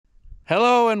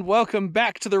Hello and welcome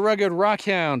back to the Rugged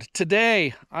Rockhound.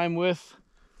 Today I'm with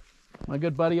my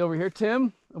good buddy over here,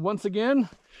 Tim. Once again,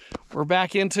 we're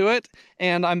back into it,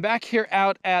 and I'm back here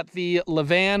out at the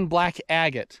Levan Black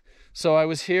Agate. So I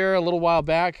was here a little while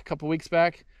back, a couple weeks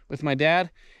back, with my dad,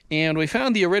 and we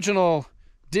found the original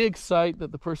dig site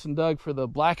that the person dug for the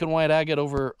black and white agate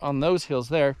over on those hills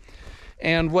there.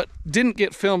 And what didn't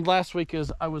get filmed last week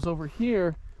is I was over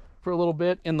here for a little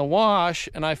bit in the wash,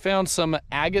 and I found some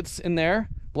agates in there,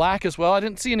 black as well. I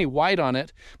didn't see any white on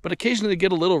it, but occasionally they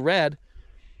get a little red.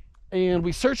 And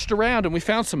we searched around and we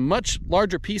found some much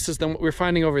larger pieces than what we were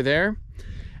finding over there.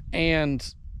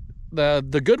 And the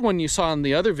good one you saw in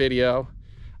the other video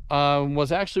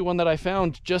was actually one that I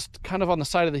found just kind of on the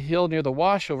side of the hill near the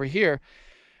wash over here.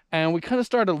 And we kind of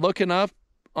started looking up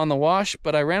on the wash,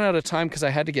 but I ran out of time because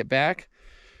I had to get back.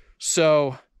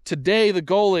 So today the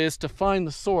goal is to find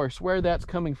the source, where that's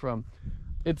coming from.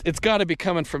 It's got to be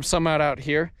coming from somewhere out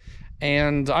here,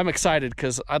 and I'm excited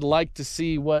because I'd like to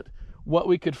see what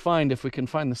we could find if we can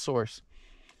find the source.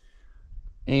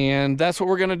 And that's what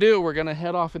we're gonna do. We're gonna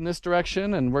head off in this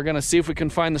direction and we're gonna see if we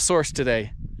can find the source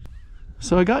today.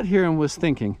 So I got here and was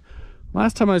thinking,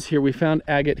 last time I was here we found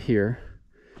agate here,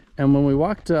 and when we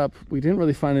walked up we didn't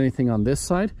really find anything on this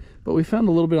side, but we found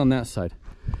a little bit on that side.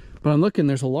 But I'm looking,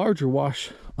 there's a larger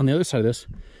wash on the other side of this.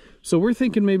 So we're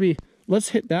thinking maybe let's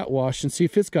hit that wash and see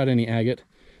if it's got any agate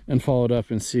and follow it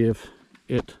up and see if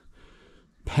it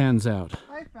pans out.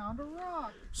 I found a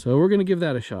rock. So we're gonna give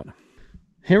that a shot.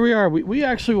 Here we are. We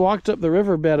actually walked up the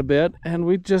riverbed a bit and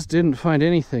we just didn't find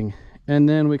anything. And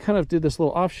then we kind of did this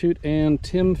little offshoot and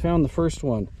Tim found the first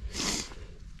one.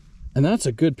 And that's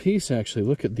a good piece actually.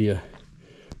 Look at the,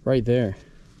 right there.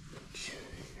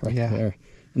 Right there.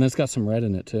 And that's got some red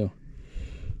in it too.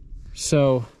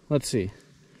 So let's see.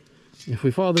 If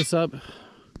we follow this up,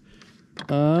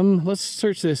 let's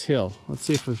search this hill. Let's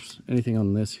see if there's anything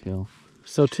on this hill.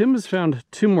 So Tim has found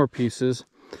two more pieces,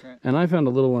 and I found a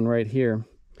little one right here.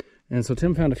 And so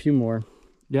Tim found a few more.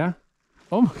 Yeah?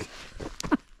 Oh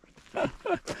my.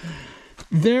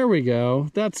 There we go.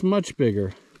 That's much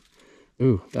bigger.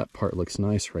 Ooh, that part looks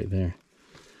nice right there.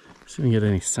 Just didn't get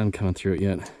any sun coming through it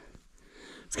yet.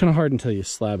 It's kind of hard until you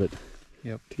slab it.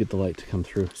 Yep. To get the light to come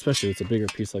through, especially if it's a bigger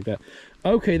piece like that.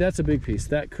 Okay, that's a big piece.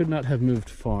 That could not have moved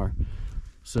far.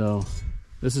 So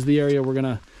this is the area we're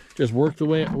gonna just work our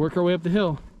way up the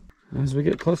hill. As we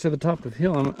get closer to the top of the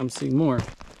hill, I'm seeing more.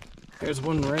 There's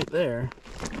one right there.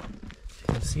 You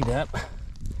can see that.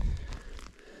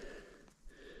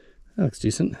 That looks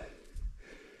decent.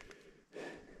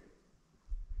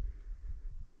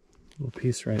 Little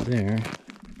piece right there.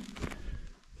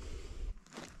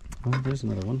 Oh, there's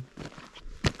another one.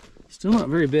 Still not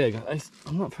very big.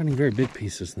 I'm not finding very big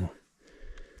pieces though.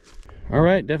 All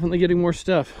right, definitely getting more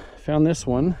stuff. Found this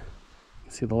one.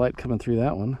 See the light coming through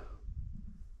that one.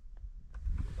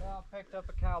 Well, I picked up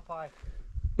a cow pie.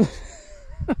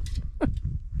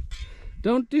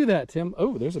 Don't do that, Tim.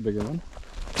 Oh, there's a bigger one.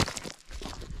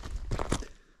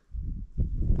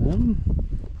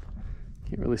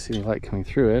 Can't really see any light coming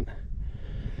through it.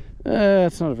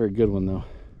 It's not a very good one though.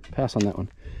 Pass on that one.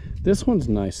 This one's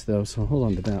nice though, so hold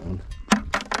on to that one.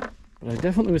 But I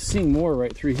definitely was seeing more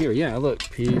right through here. Yeah, look,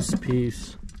 piece.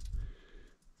 Oh,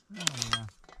 yeah.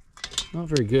 Not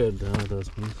very good though, those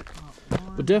ones.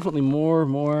 But definitely more.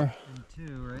 And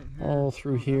two right here. All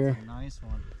through here. That's a nice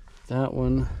one. That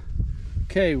one.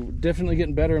 Okay, definitely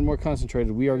getting better and more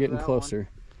concentrated. We are getting closer.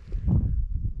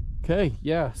 Okay,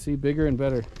 yeah, see, bigger and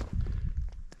better.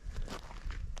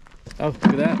 Oh, look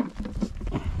at that.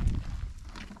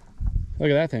 Look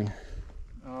at that thing.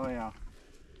 Oh yeah.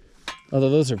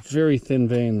 Although those are very thin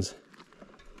veins.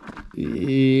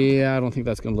 Yeah, I don't think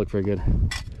that's gonna look very good.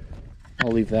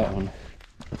 I'll leave that one.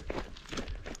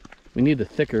 We need a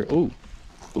thicker, ooh,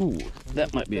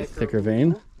 that might be a thicker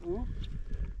vein.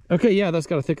 Okay, yeah, that's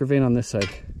got a thicker vein on this side.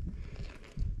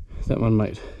 That one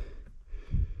might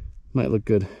look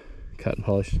good, cut and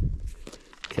polished.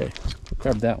 Okay,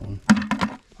 grab that one.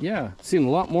 Yeah, seeing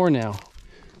a lot more now.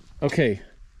 Okay,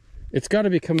 it's got to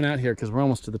be coming out here because we're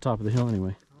almost to the top of the hill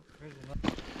anyway.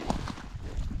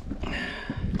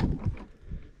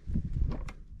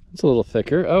 It's a little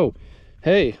thicker. Oh,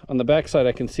 hey, on the back side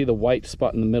I can see the white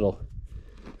spot in the middle.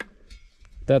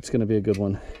 That's going to be a good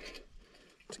one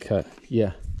to cut.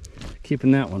 Yeah,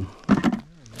 keeping that one.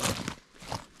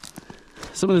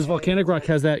 Some of this volcanic rock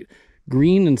has that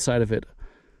green inside of it.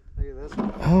 Look at this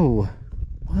one. Oh,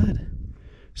 what?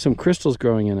 Some crystals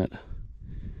growing in it.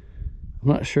 I'm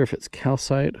not sure if it's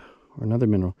calcite or another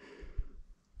mineral.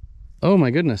 Oh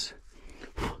my goodness.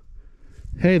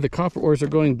 Hey, the copper ores are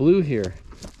going blue here.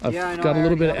 I've Yeah, I know, got a I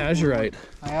little bit of already have a blue azurite.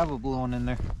 I have a blue one in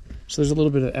there. So there's a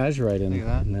little bit of azurite in, Look at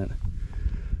that. in that.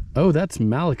 Oh, that's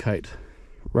malachite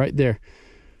right there.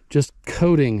 Just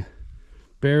coating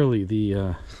barely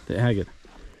the agate.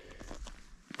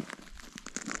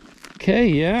 Okay,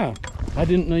 yeah. I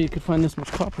didn't know you could find this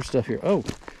much copper stuff here. Oh,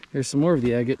 here's some more of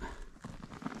the agate.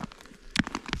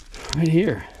 Right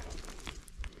here.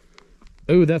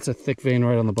 Oh, that's a thick vein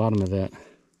right on the bottom of that.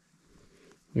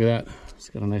 Look at that. It's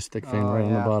got a nice thick vein right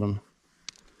on the bottom.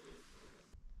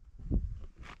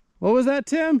 What was that,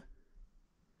 Tim?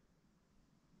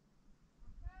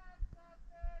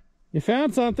 You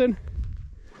found something?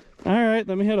 All right,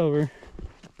 let me head over.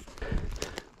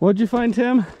 What'd you find,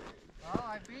 Tim? Oh,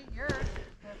 I beat yours.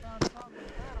 I found something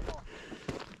incredible.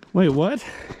 Wait, what?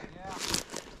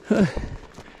 Yeah.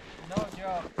 No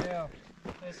joke,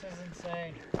 too. This is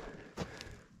insane.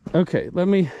 Okay, let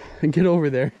me get over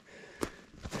there.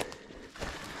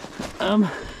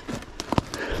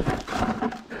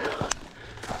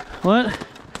 What?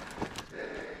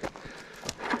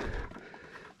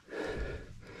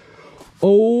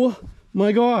 Oh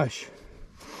my gosh.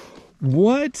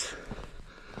 What?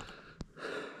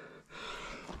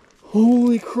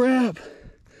 Holy crap.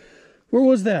 Where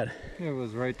was that? It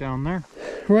was right down there.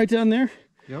 Right down there?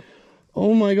 Yep.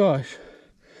 Oh my gosh.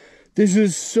 This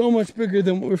is so much bigger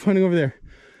than what we're finding over there.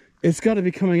 It's got to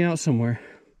be coming out somewhere.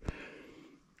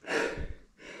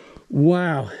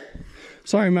 Wow.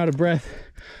 Sorry, I'm out of breath.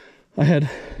 I had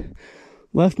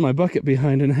left my bucket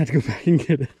behind and I had to go back and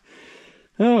get it.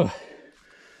 Oh.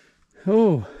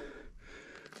 Oh.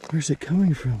 Where's it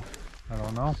coming from? I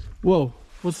don't know. Whoa.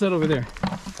 What's that over there?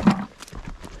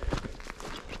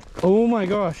 Oh my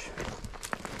gosh.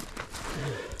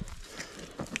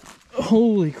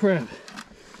 Holy crap.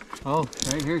 Oh,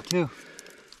 right here too.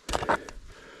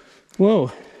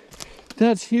 Whoa.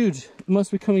 That's huge. It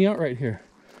must be coming out right here.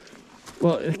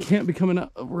 Well, it can't be coming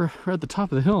out. We're at the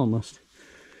top of the hill almost.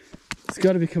 It's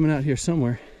got to be coming out here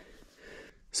somewhere.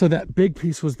 So that big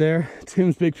piece was there.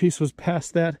 Tim's big piece was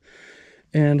past that.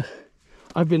 And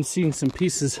I've been seeing some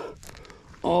pieces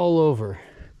all over.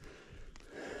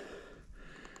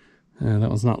 That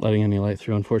one's not letting any light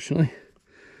through, unfortunately.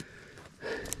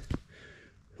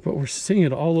 But we're seeing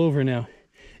it all over now.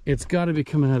 It's got to be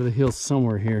coming out of the hills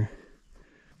somewhere here.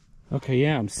 Okay,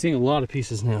 yeah, I'm seeing a lot of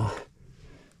pieces now.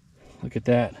 Look at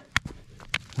that.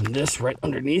 And this right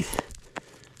underneath.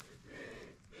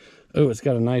 Oh, it's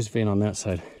got a nice vein on that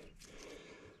side.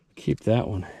 Keep that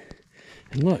one.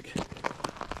 And look,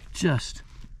 just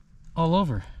all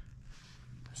over.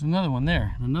 There's another one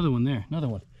there, and another one there, another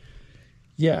one.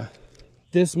 Yeah,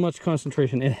 this much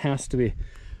concentration, it has to be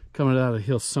coming out of the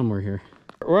hill somewhere here.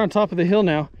 We're on top of the hill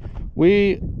now.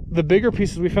 The bigger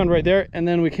pieces we found right there, and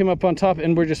then we came up on top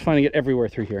and we're just finding it everywhere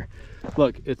through here.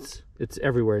 Look, it's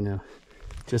everywhere now.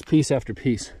 Just piece after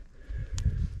piece.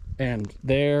 And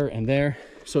there and there.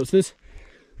 So it's this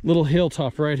little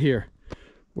hilltop right here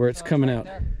where it's coming out.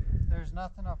 There's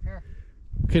nothing up here.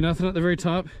 Okay, nothing at the very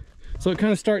top. So it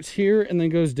kind of starts here and then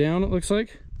goes down, it looks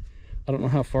like. I don't know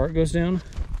how far it goes down.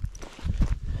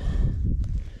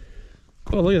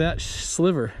 Oh, look at that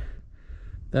sliver.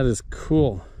 That is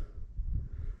cool.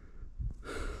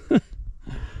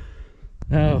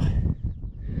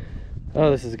 Oh,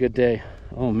 this is a good day.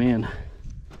 Oh man.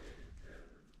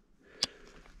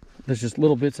 There's just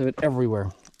little bits of it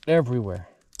everywhere, everywhere.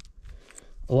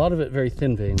 A lot of it very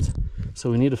thin veins,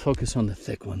 so we need to focus on the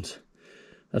thick ones.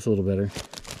 That's a little better.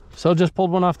 So just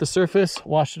pulled one off the surface,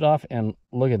 washed it off, and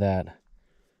look at that.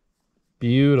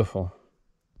 Beautiful.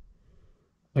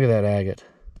 Look at that agate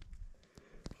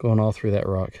going all through that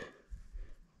rock.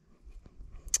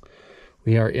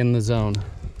 We are in the zone.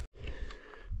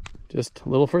 Just a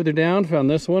little further down, found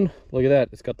this one. Look at that,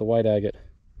 it's got the white agate.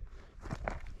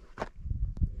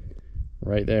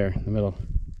 Right there in the middle.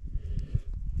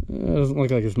 It doesn't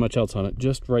look like there's much else on it,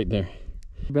 just right there.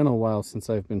 It's been a while since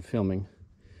I've been filming,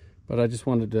 but I just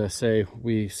wanted to say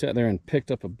we sat there and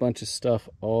picked up a bunch of stuff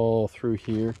all through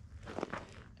here.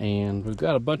 And we've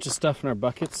got a bunch of stuff in our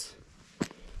buckets.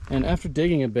 And after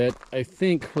digging a bit, I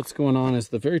think what's going on is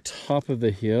the very top of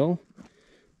the hill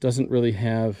doesn't really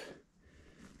have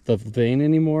the vein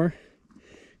anymore.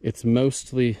 It's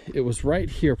mostly, it was right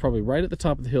here, probably right at the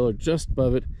top of the hill or just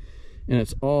above it, and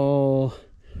it's all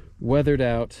weathered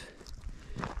out,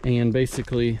 and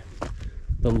basically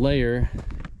the layer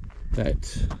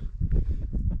that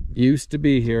used to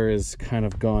be here is kind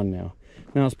of gone now.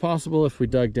 Now it's possible if we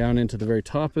dug down into the very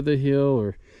top of the hill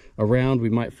or around, we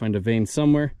might find a vein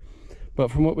somewhere, but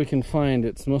from what we can find,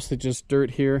 it's mostly just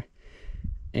dirt here,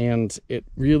 and it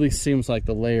really seems like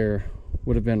the layer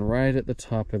would have been right at the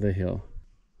top of the hill.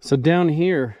 So down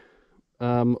here,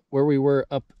 where we were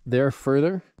up there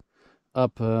further,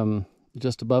 up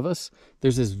just above us,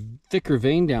 there's this thicker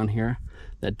vein down here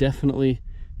that definitely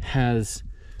has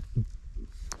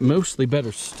mostly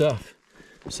better stuff.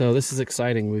 So this is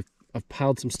exciting. I've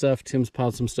piled some stuff, Tim's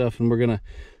piled some stuff, and we're gonna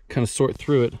kind of sort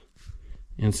through it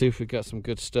and see if we've got some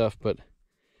good stuff, but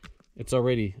it's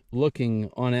already looking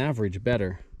on average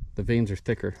better. The veins are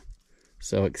thicker,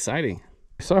 so exciting.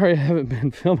 Sorry I haven't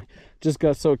been filming, just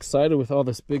got so excited with all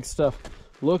this big stuff.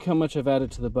 Look how much I've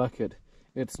added to the bucket.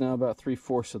 It's now about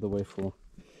 3/4 of the way full.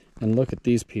 And look at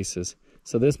these pieces.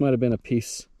 So this might have been a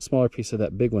smaller piece of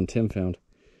that big one Tim found.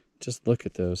 Just look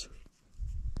at those.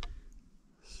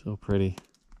 So pretty.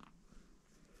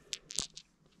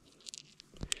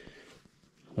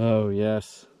 Oh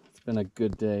yes, it's been a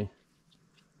good day.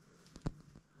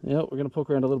 Yep, we're gonna poke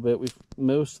around a little bit. We've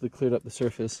mostly cleared up the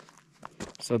surface.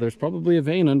 So there's probably a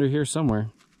vein under here somewhere.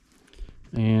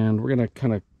 And we're gonna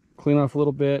kind of clean off a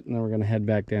little bit, and then we're gonna head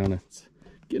back down. It's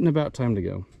getting about time to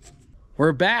go.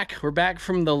 We're back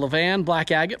from the Levan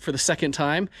Black Agate for the second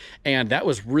time, and that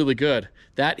was really good.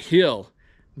 That hill,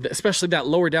 especially that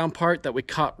lower down part that we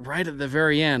caught right at the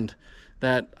very end,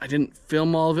 that I didn't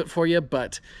film all of it for you,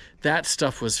 but that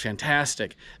stuff was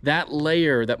fantastic. That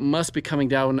layer that must be coming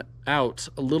down out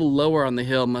a little lower on the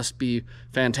hill must be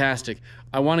fantastic.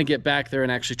 I want to get back there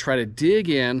and actually try to dig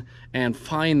in and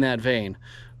find that vein.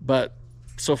 But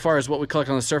so far as what we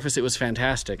collected on the surface, it was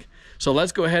fantastic. So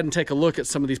let's go ahead and take a look at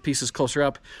some of these pieces closer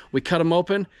up. We cut them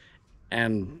open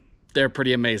and they're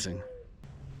pretty amazing.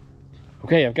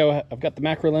 Okay, I've got the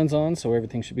macro lens on, so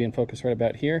everything should be in focus right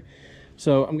about here.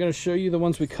 So I'm going to show you the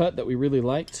ones we cut that we really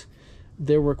liked.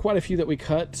 There were quite a few that we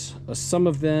cut. Some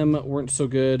of them weren't so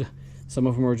good. Some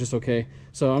of them were just okay.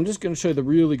 So I'm just going to show you the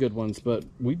really good ones, but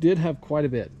we did have quite a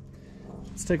bit.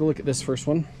 Let's take a look at this first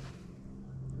one.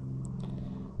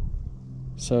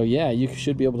 So yeah, you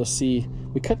should be able to see,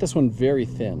 we cut this one very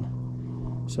thin.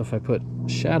 So if I put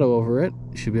shadow over it,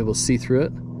 you should be able to see through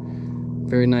it.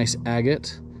 Very nice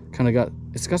agate.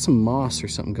 It's got some moss or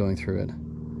something going through it.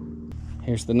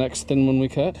 Here's the next thin one we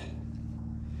cut.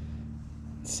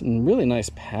 Some really nice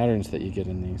patterns that you get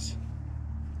in these.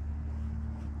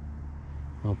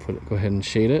 I'll go ahead and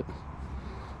shade it.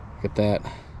 Look at that.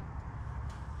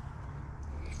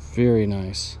 Very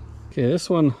nice. Okay, this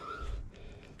one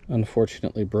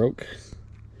unfortunately broke,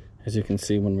 as you can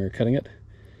see when we were cutting it.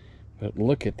 But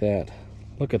look at that.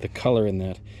 Look at the color in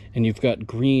that. And you've got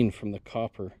green from the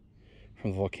copper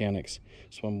from the volcanics.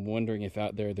 So I'm wondering if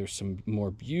out there's some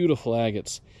more beautiful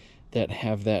agates that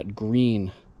have that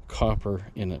green copper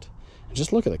in it. And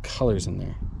just look at the colors in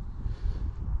there.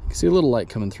 You can see a little light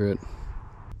coming through it.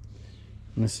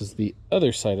 And this is the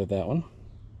other side of that one.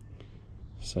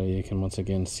 So you can once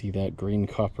again see that green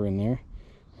copper in there,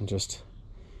 and just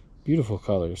beautiful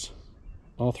colors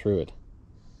all through it.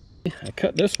 I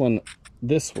cut this one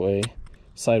this way,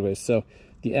 sideways. So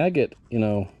the agate,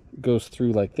 goes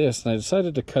through like this, and I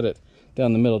decided to cut it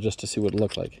down the middle just to see what it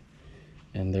looked like.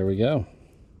 And there we go.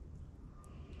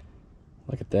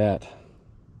 Look at that.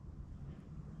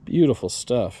 Beautiful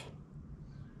stuff.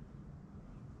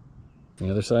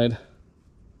 The other side.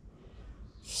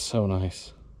 So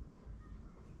nice.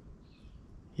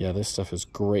 Yeah, this stuff is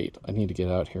great. I need to get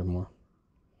out here more.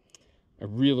 I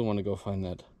really want to go find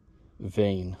that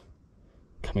vein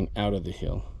coming out of the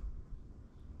hill.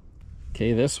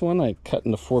 Okay, this one I cut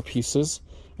into 4 pieces,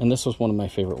 and this was one of my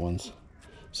favorite ones.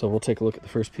 So we'll take a look at the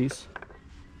first piece.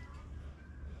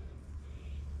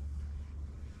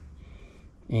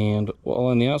 And while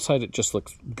on the outside it just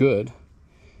looks good,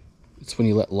 it's when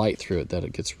you let light through it that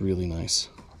it gets really nice.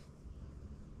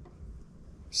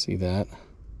 See that?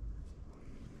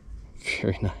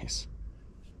 Very nice.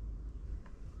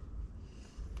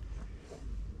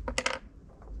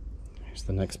 Here's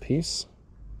the next piece.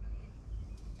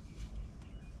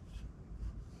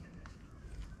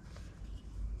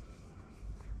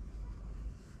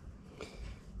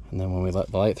 And then when we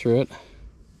let the light through it,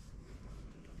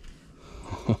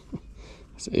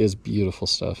 this is beautiful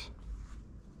stuff.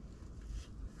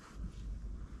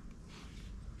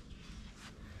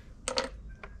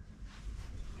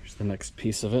 Here's the next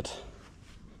piece of it.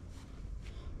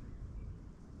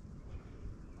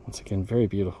 Once again, very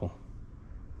beautiful.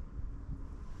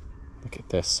 Look at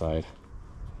this side.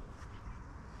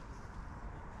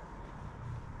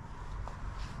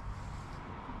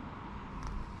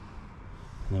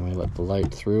 And then we let the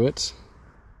light through it.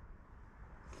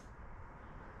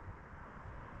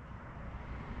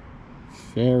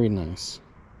 Very nice.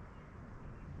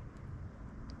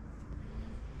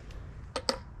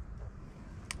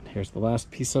 And here's the last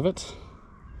piece of it.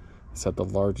 It's at the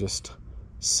largest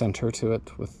center to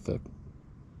it with the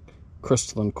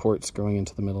crystalline quartz going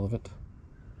into the middle of it.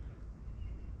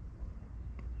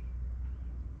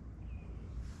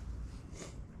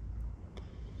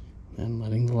 And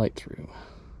letting the light through.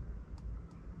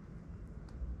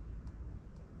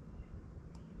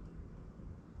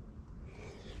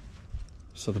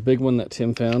 So the big one that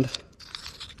Tim found,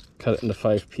 cut it into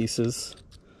 5 pieces.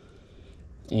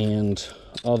 And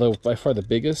although by far the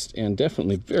biggest and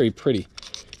definitely very pretty,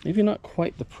 maybe not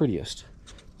quite the prettiest.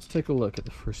 Let's take a look at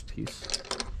the first piece.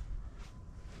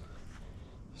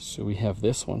 So we have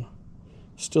this one,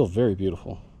 still very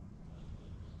beautiful.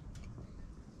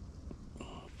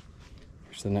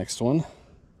 Here's the next one.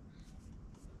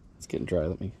 It's getting dry,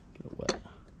 let me get it wet.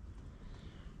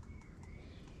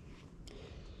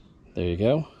 There you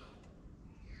go.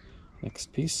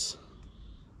 Next piece.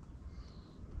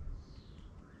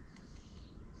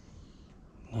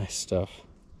 Nice stuff.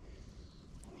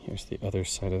 Here's the other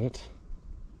side of it.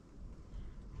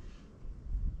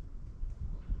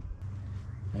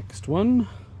 Next one.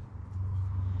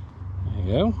 There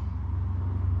you go.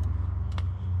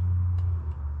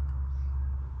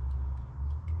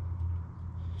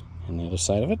 And the other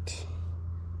side of it.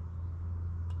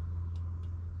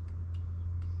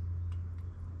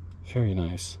 Very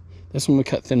nice. This one we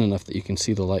cut thin enough that you can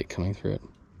see the light coming through it.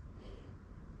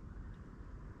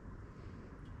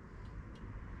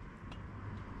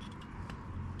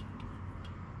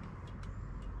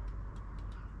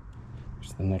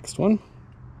 Here's the next one.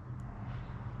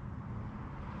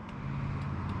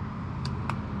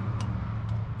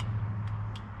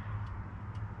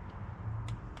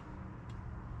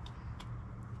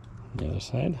 The other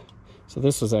side. So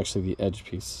this was actually the edge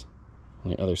piece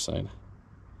on the other side.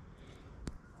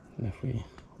 And if we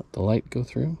let the light go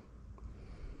through.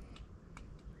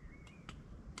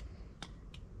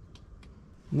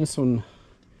 And this one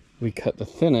we cut the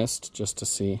thinnest just to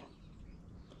see.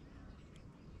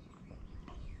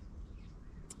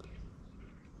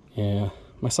 Yeah,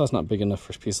 my saw's not big enough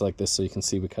for a piece like this, so you can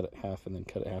see we cut it half and then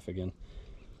cut it half again.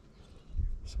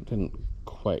 So it didn't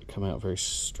quite come out very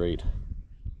straight.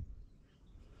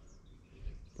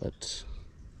 But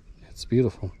it's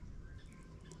beautiful.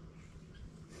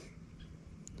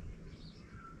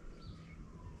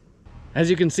 As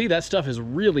you can see, that stuff is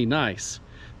really nice.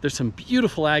 There's some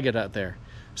beautiful agate out there.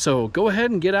 So go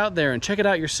ahead and get out there and check it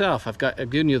out yourself. I've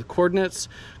given you the coordinates.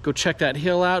 Go check that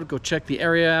hill out. Go check the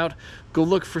area out. Go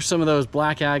look for some of those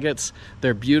black agates.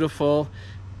 They're beautiful.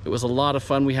 It was a lot of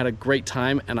fun. We had a great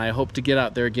time, and I hope to get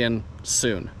out there again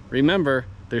soon. Remember,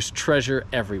 there's treasure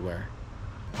everywhere.